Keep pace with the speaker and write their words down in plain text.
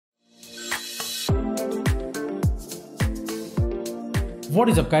What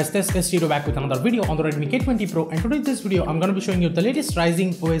is up guys, this is Tito back with another video on the Redmi K20 Pro, and today in this video I'm going to be showing you the latest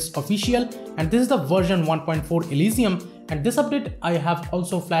RisingOS official, and this is the version 1.4 Elysium, and this update I have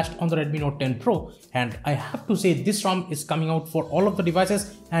also flashed on the Redmi Note 10 Pro, and I have to say this ROM is coming out for all of the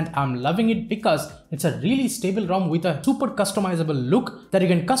devices and I'm loving it because it's a really stable ROM with a super customizable look that you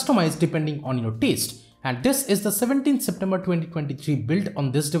can customize depending on your taste. And this is the 17th September 2023 build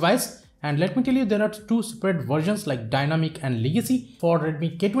on this device. And let me tell you, there are two separate versions like Dynamic and Legacy. For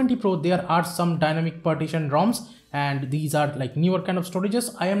Redmi K20 Pro, there are some dynamic partition ROMs, and these are like newer kind of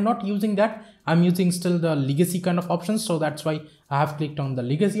storages. I am not using that. I'm using still the Legacy kind of options, so that's why I have clicked on the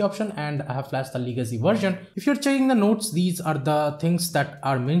Legacy option and I have flashed the Legacy version. If you're checking the notes, these are the things that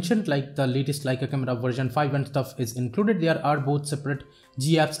are mentioned, like the latest Leica camera version 5 and stuff is included. There are both separate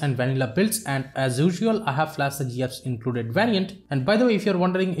GApps and vanilla builds, and as usual I have flashed the GApps included variant. And by the way, if you're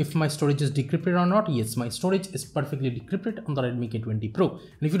wondering if my storage is decrypted or not, yes, my storage is perfectly decrypted on the Redmi K20 Pro.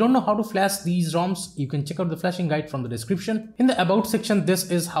 And if you don't know how to flash these ROMs, you can check out the flashing guide from the description. In the about section,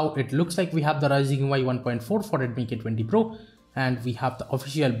 this is how it looks like. We have the RisingUI 1.4 for Redmi K20 Pro, and we have the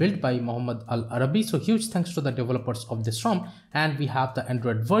official build by Mohammed Al Arabi, so huge thanks to the developers of this ROM. And we have the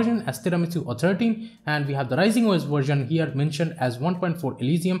Android version as Tiramisu 13, and we have the RisingOS version here mentioned as 1.4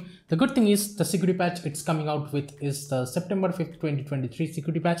 Elysium. The good thing is the security patch it's coming out with is the September 5th 2023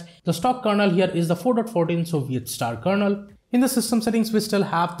 security patch. The stock kernel here is the 4.14 Soviet Star kernel. In the system settings, we still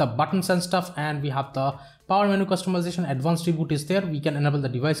have the buttons and stuff, and we have the power menu customization. Advanced reboot is there. We can enable the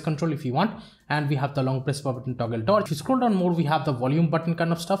device control if you want, and we have the long press button toggle torch. If you scroll down more, we have the volume button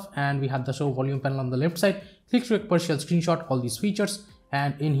kind of stuff, and we have the show volume panel on the left side. Click to partial screenshot, all these features.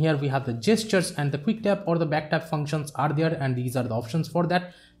 And in here we have the gestures, and the quick tap or the back tap functions are there, and these are the options for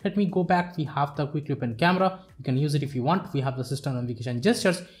that. Let me go back. We have the quick loop and camera. You can use it if you want. We have the system navigation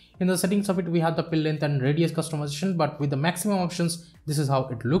gestures. In the settings of it, we have the pill length and radius customization, but with the maximum options, this is how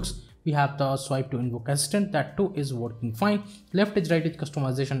it looks. We have the swipe to invoke assistant, that too is working fine. Left edge, right edge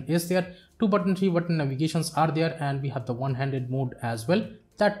customization is there. 2 button, 3 button navigations are there, and we have the one-handed mode as well.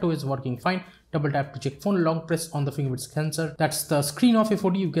 That too is working fine. Double tap to check phone, long press on the fingerprint sensor. That's the screen of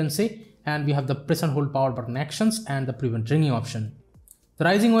FOD, you can say. And we have the press and hold power button actions and the prevent ringing option. The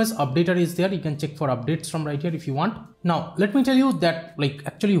RisingOS updater is there. You can check for updates from right here if you want. Now, let me tell you that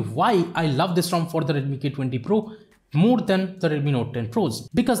actually why I love this ROM for the Redmi K20 Pro more than the Redmi Note 10 Pros,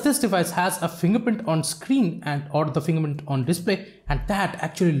 because this device has a fingerprint on screen or the fingerprint on display, and that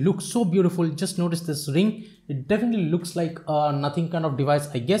actually looks so beautiful. Just notice this ring. It definitely looks like a nothing kind of device,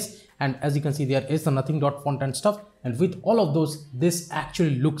 I guess. And as you can see, there is the nothing dot font and stuff. And with all of those, this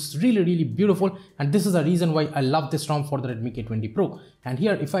actually looks really beautiful. And this is the reason why I love this ROM for the Redmi K20 Pro. And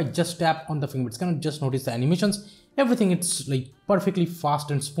here, if I just tap on the fingerprint scanner, just notice the animations. Everything, it's like perfectly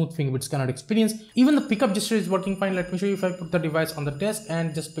fast and smooth fingerprint scanner experience. Even the pickup gesture is working fine. Let me show you. If I put the device on the desk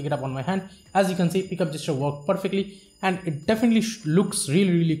and just pick it up on my hand, as you can see, pickup gesture worked perfectly. And it definitely looks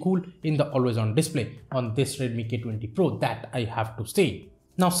really cool in the always on display on this Redmi K20 Pro, that I have to say.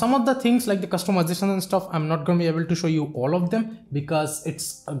 Now, some of the things like the customization and stuff, I'm not going to be able to show you all of them because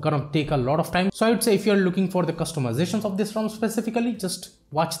it's gonna take a lot of time. So I would say if you're looking for the customizations of this ROM specifically, just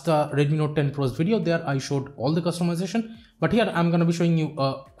watch the Redmi Note 10 Pro's video. There I showed all the customization, but here I'm going to be showing you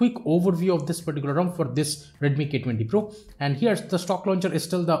a quick overview of this particular ROM for this Redmi K20 Pro. And here's the stock launcher is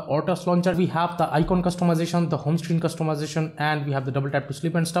still the Ortus launcher. We have the icon customization, the home screen customization, and we have the double tap to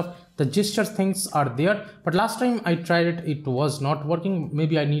sleep and stuff. The gesture things are there, but last time I tried it, it was not working.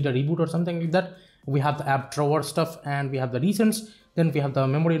 Maybe I need a reboot or something like that. We have the app drawer stuff, and we have the recents. Then we have the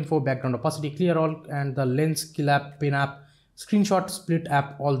memory info, background opacity, clear all, and the lens, kill app, pin app, screenshot, split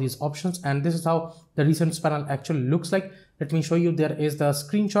app, all these options. And this is how the recents panel actually looks like. Let me show you. There is the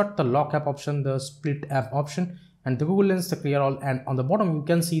screenshot, the lock app option, the split app option, and the Google Lens, the clear all, and on the bottom you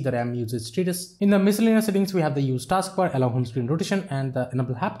can see the RAM usage status. In the miscellaneous settings, we have the use taskbar, allow home screen rotation, and the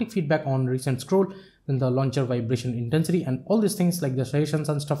enable haptic feedback on recent scroll, then the launcher vibration intensity, and all these things like the suggestions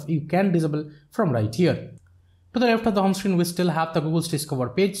and stuff you can disable from right here. To the left of the home screen, we still have the Google's Discover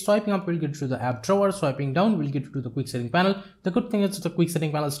page. Swiping up will get to the app drawer. Swiping down will get to the quick setting panel. The good thing is the quick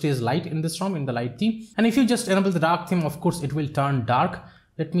setting panel stays light in this ROM, in the light theme. And if you just enable the dark theme, of course, it will turn dark.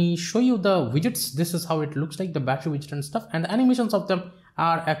 Let me show you the widgets. This is how it looks like, the battery widget and stuff. And the animations of them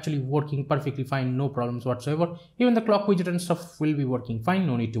are actually working perfectly fine, no problems whatsoever. Even the clock widget and stuff will be working fine,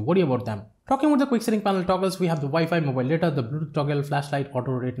 no need to worry about them. Talking about the quick setting panel toggles, we have the Wi-Fi, mobile data, the Bluetooth toggle, flashlight,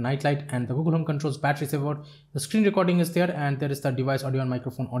 auto rotate, night light, and the Google Home controls, battery saver. The screen recording is there, and there is the device audio and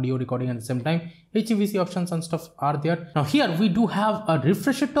microphone audio recording at the same time. HEVC options and stuff are there. Now here we do have a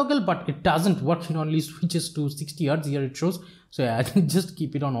refresh toggle, but it doesn't work in only switches to 60 Hz. Here it shows. So yeah, just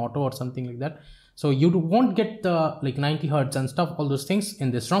keep it on auto or something like that. So you won't get the like 90 Hz and stuff, all those things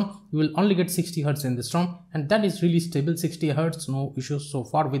in this ROM. You will only get 60 Hz in this ROM, and that is really stable 60 Hz, no issues so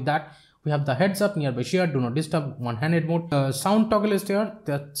far with that. We have the heads up, nearby share, do not disturb, one-handed mode. Sound toggle is there,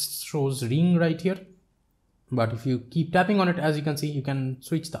 that shows ring right here. But if you keep tapping on it, as you can see, you can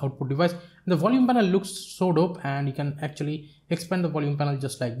switch the output device. The volume panel looks so dope, and you can actually expand the volume panel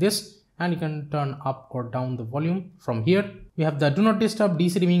just like this, and you can turn up or down the volume from here. We have the do not disturb,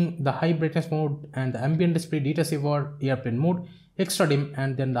 DC dimming, the high brightness mode, and the ambient display, data saver, airplane mode, extra dim,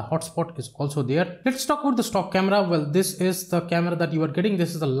 and then the hotspot is also there. Let's talk about the stock camera. Well, this is the camera that you are getting.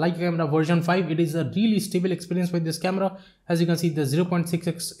 This is the Leica camera version 5. It is a really stable experience with this camera. As you can see, the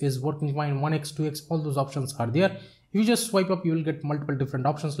 0.6x is working fine, 1x, 2x, all those options are there. If you just swipe up, you will get multiple different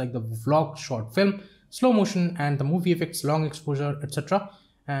options like the vlog, short film, slow motion, and the movie effects, long exposure, etc.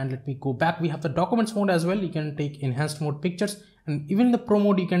 And let me go back. We have the documents mode as well. You can take enhanced mode pictures, and even in the pro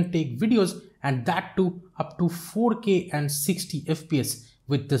mode you can take videos, and that too up to 4K and 60 FPS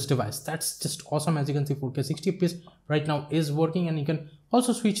with this device. That's just awesome. As you can see, 4K 60 FPS right now is working, and you can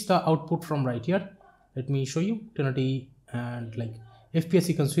also switch the output from right here. Let me show you 1080 and like FPS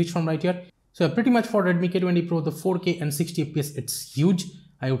you can switch from right here. So pretty much for Redmi K20 Pro, the 4K and 60 FPS, it's huge,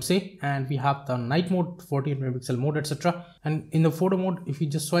 I would say. And we have the night mode, 48 megapixel mode, etc. And in the photo mode, if you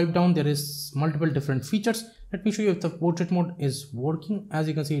just swipe down, there is multiple different features. Let me show you if the portrait mode is working. As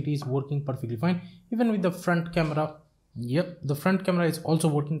you can see, it is working perfectly fine. Even with the front camera, yep, the front camera is also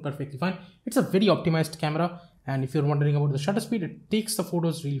working perfectly fine. It's a very optimized camera. And if you're wondering about the shutter speed, it takes the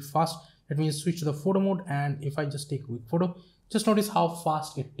photos really fast. Let me switch to the photo mode, and if I just take a quick photo, just notice how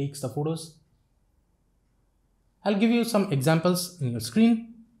fast it takes the photos. I'll give you some examples in your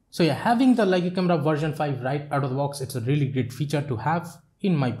screen. So yeah, having the Leica camera version 5 right out of the box, it's a really great feature to have,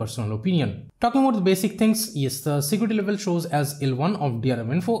 in my personal opinion. Talking about the basic things, yes, the security level shows as L1 of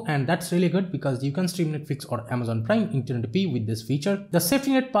DRM info, and that's really good because you can stream Netflix or Amazon Prime in 1080p with this feature. The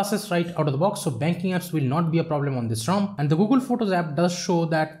SafetyNet passes right out of the box, so banking apps will not be a problem on this ROM. And the Google Photos app does show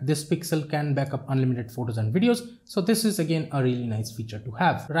that this pixel can back up unlimited photos and videos. So this is again a really nice feature to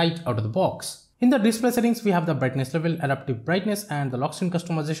have right out of the box. In the display settings, we have the brightness level, adaptive brightness, and the lock screen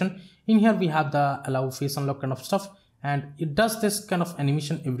customization. In here, we have the allow face unlock kind of stuff, and it does this kind of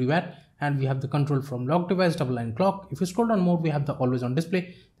animation everywhere. And we have the control from lock device, double line clock. If you scroll down more, we have the always on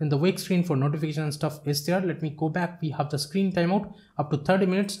display. Then the wake screen for notification and stuff is there. Let me go back. We have the screen timeout up to 30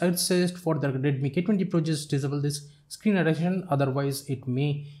 minutes. I would suggest for the Redmi K20 Pro, just disable this screen addition. Otherwise, it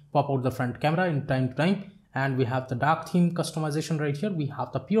may pop out the front camera in time to time. And we have the dark theme customization right here. We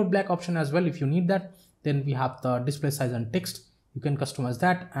have the pure black option as well if you need that. Then we have the display size and text. You can customize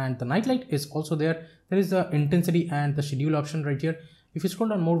that. And the night light is also there. There is the intensity and the schedule option right here. If you scroll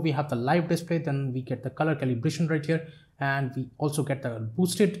down more, we have the live display. Then we get the color calibration right here. And we also get the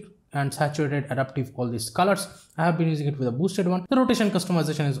boosted and saturated adaptive, all these colors. I have been using it with a boosted one. The rotation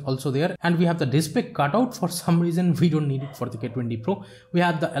customization is also there, and we have the display cutout. For some reason we don't need it for the K20 Pro. We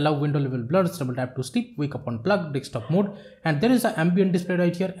have the allow window level blurs, double tap to sleep, wake up unplug, desktop mode, and there is the ambient display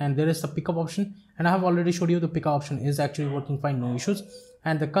right here, and there is the pickup option, and I have already showed you the pickup option is actually working fine, no issues.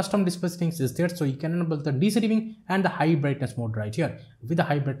 And the custom display settings is there, so you can enable the DC dimming and the high brightness mode right here. With the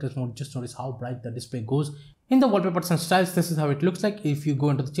high brightness mode, just notice how bright the display goes. In the wallpapers and styles, this is how it looks like. If you go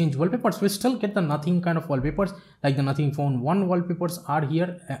into the change wallpapers, we still get the nothing kind of wallpapers, like the nothing phone 1 wallpapers are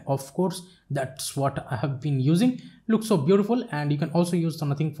here. Of course, that's what I have been using. Looks so beautiful, and you can also use the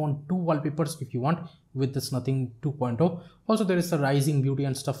nothing phone 2 wallpapers if you want with this nothing 2.0. Also, there is the rising beauty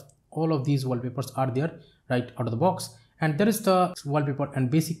and stuff. All of these wallpapers are there right out of the box. And there is the wallpaper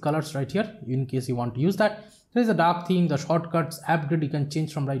and basic colors right here in case you want to use that. There is a dark theme, the shortcuts, app grid you can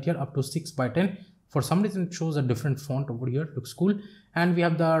change from right here up to 6:10. For some reason it shows a different font over here, looks cool. And we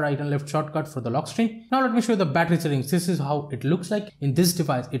have the right and left shortcut for the lock screen. Now let me show you the battery settings. This is how it looks like. In this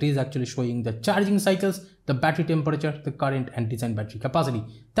device, it is actually showing the charging cycles, the battery temperature, the current and design battery capacity.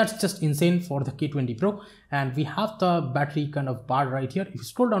 That's just insane for the K20 Pro. And we have the battery kind of bar right here. If you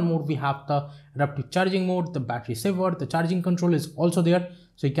scroll down more, we have the adaptive charging mode, the battery saver, the charging control is also there.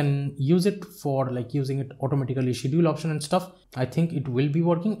 So you can use it for like using it automatically schedule option and stuff. I think it will be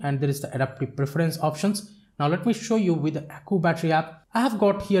working. And there is the adaptive preference options. Now let me show you with the Akku battery app. I have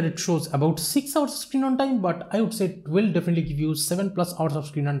got here, it shows about 6 hours of screen on time, but I would say it will definitely give you 7+ hours of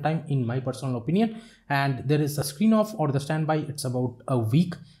screen on time in my personal opinion. And there is a screen off or the standby, it's about a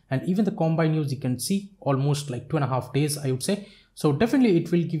week. And even the combine use, you can see almost like 2.5 days, I would say. So definitely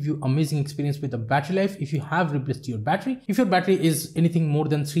it will give you amazing experience with the battery life if you have replaced your battery. If your battery is anything more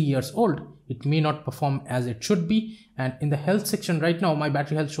than 3 years old, it may not perform as it should be. And in the health section right now, my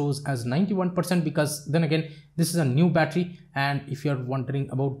battery health shows as 91%, because then again, this is a new battery. And if you're wondering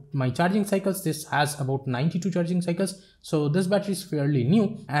about my charging cycles, this has about 92 charging cycles. So this battery is fairly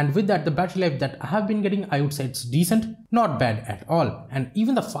new. And with that, the battery life that I have been getting, I would say it's decent, not bad at all. And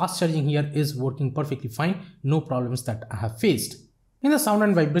even the fast charging here is working perfectly fine. No problems that I have faced. In the sound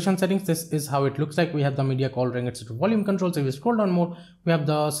and vibration settings, this is how it looks like. We have the media call ring, etc. volume controls. If we scroll down more, we have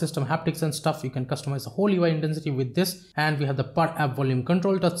the system haptics and stuff. You can customize the whole UI intensity with this. And we have the per app volume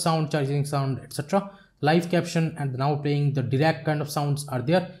control, touch sound, charging sound, etc. Live caption, and now playing the direct kind of sounds are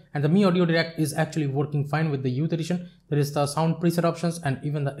there. And the Mi Audio Direct is actually working fine with the youth edition. There is the sound preset options and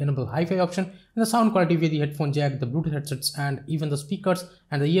even the enable hi-fi option. And the sound quality via the headphone jack, the Bluetooth headsets, and even the speakers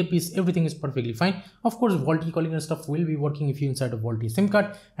and the earpiece, everything is perfectly fine. Of course, VoLTE calling and stuff will be working if you insert a VoLTE SIM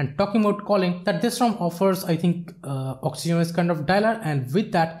card. And talking about calling, that this ROM offers, I think, oxygenous kind of dialer, and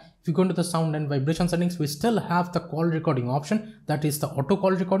with that, if you go into the sound and vibration settings, we still have the call recording option, that is the auto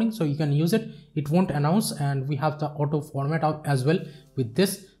call recording, so you can use it. It won't announce, and we have the auto format out as well with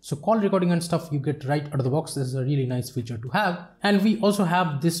this. So call recording and stuff you get right out of the box. This is a really nice feature to have. And we also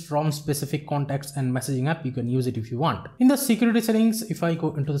have this ROM specific contacts and messaging app. You can use it if you want. In the security settings, if I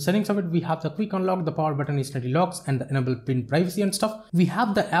go into the settings of it, we have the quick unlock, the power button instantly locks, and the enable pin privacy and stuff. We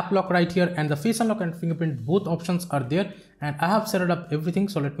have the AppLock right here, and the face unlock and fingerprint, both options are there. And I have set it up everything,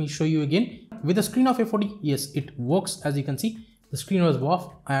 so let me show you again. With the screen of FOD, yes, it works. As you can see, the screen was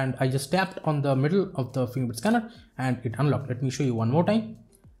off and I just tapped on the middle of the fingerprint scanner and it unlocked. Let me show you one more time.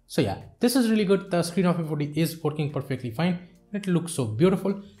 So yeah, this is really good. The screen of FOD is working perfectly fine. It looks so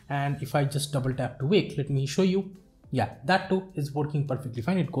beautiful. And if I just double tap to wake, let me show you. Yeah, that too is working perfectly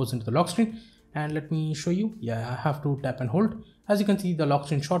fine. It goes into the lock screen. And let me show you. Yeah, I have to tap and hold. As you can see, the lock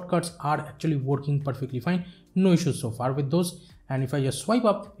screen shortcuts are actually working perfectly fine. No issues so far with those. And if I just swipe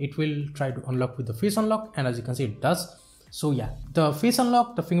up, it will try to unlock with the face unlock. And as you can see, it does. So yeah, the face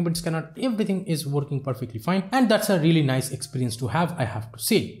unlock, the fingerprint scanner, everything is working perfectly fine. And that's a really nice experience to have, I have to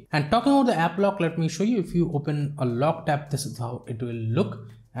say. And talking about the app lock, let me show you. If you open a lock tab, this is how it will look.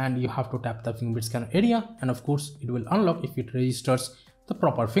 And you have to tap the fingerprint scanner area. And of course, it will unlock if it registers the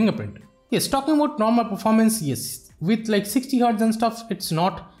proper fingerprint. Yes, talking about normal performance, yes, with like 60 Hz and stuff, it's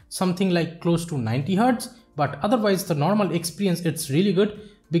not something like close to 90 Hz. But otherwise, the normal experience, it's really good.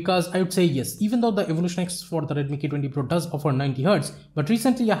 Because I would say yes, even though the Evolution X for the Redmi K20 Pro does offer 90 Hz, but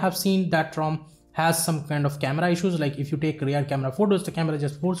recently I have seen that ROM has some kind of camera issues. Like if you take rear camera photos, the camera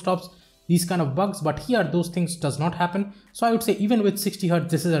just full stops, these kind of bugs. But here, those things does not happen. So I would say even with 60 Hz,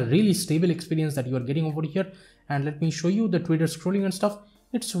 this is a really stable experience that you are getting over here. And let me show you the Twitter scrolling and stuff.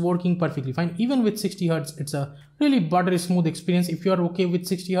 It's working perfectly fine. Even with 60 Hz, it's a really buttery smooth experience. If you are okay with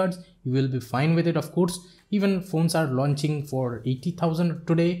 60 Hz, you will be fine with it, of course. Even phones are launching for 80,000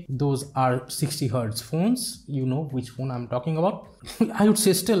 today. Those are 60 Hz phones. You know which phone I'm talking about. I would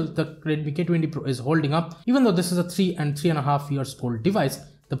say still the Redmi K20 Pro is holding up. Even though this is a 3 and 3.5 years old device,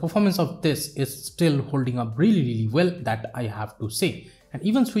 the performance of this is still holding up really well, that I have to say. And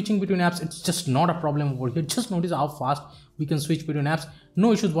even switching between apps, it's just not a problem over here. Just notice how fast we can switch between apps.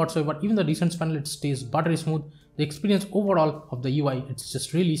 No issues whatsoever. Even the recent panel, it stays buttery smooth. The experience overall of the UI, it's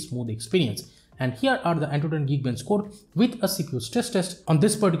just really smooth experience. And here are the Antutu Geekbench score with a CPU stress test on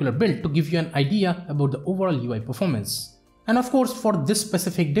this particular build to give you an idea about the overall UI performance. And of course, for this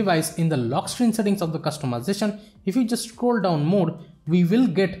specific device, in the lock screen settings of the customization, if you just scroll down more, we will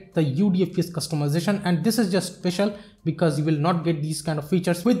get the UDFPS customization, and this is just special because you will not get these kind of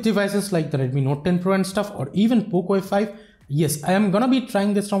features with devices like the Redmi Note 10 Pro and stuff, or even Poco F5. Yes, I am gonna be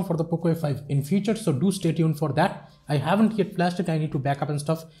trying this ROM for the Poco F5 in future, so do stay tuned for that. I haven't yet flashed it, I need to back up and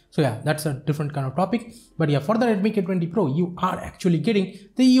stuff. So yeah, that's a different kind of topic. But yeah, for the Redmi K20 Pro, you are actually getting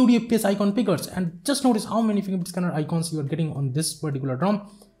the UDFPS icon pickers, and just notice how many fingerprint scanner icons you are getting on this particular ROM.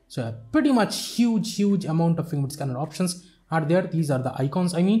 So yeah, pretty much huge amount of fingerprint scanner options are there. These are the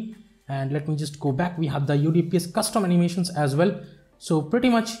icons, I mean. And let me just go back. We have the UDFPS custom animations as well. So pretty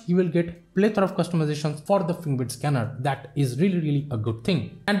much you will get plethora of customizations for the fingerprint scanner. That is really a good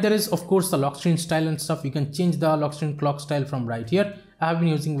thing. And there is of course the lock screen style and stuff. You can change the lock screen clock style from right here. I have been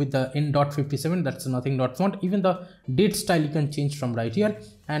using with the N.57, that's nothing dot font. Even the date style you can change from right here.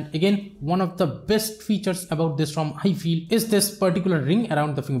 And again, one of the best features about this ROM, I feel, is this particular ring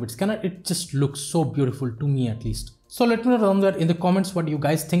around the fingerprint scanner. It just looks so beautiful, to me at least. So let me know down there in the comments what you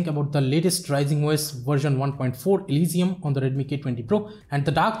guys think about the latest RisingOS version 1.4 Elysium on the Redmi K20 Pro. And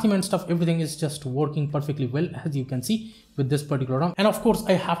the dark theme and stuff, everything is just working perfectly well. As you can see, with this particular ROM. And of course,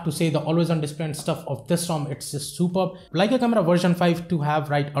 I have to say the always on display and stuff of this ROM, it's just superb. Leica camera version 5 to have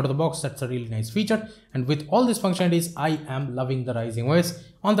right out of the box, that's a really nice feature. And with all these functionalities, I am loving the RisingOS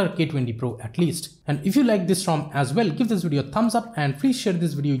on the K20 Pro at least. And if you like this ROM as well, give this video a thumbs up and please share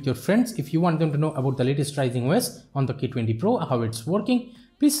this video with your friends if you want them to know about the latest RisingOS on the K20 Pro, how it's working.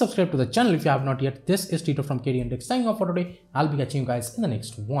 Please subscribe to the channel if you have not yet. This is Tito from KTNTECH signing off for today. I'll be catching you guys in the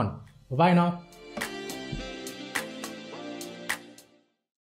next one. Bye now.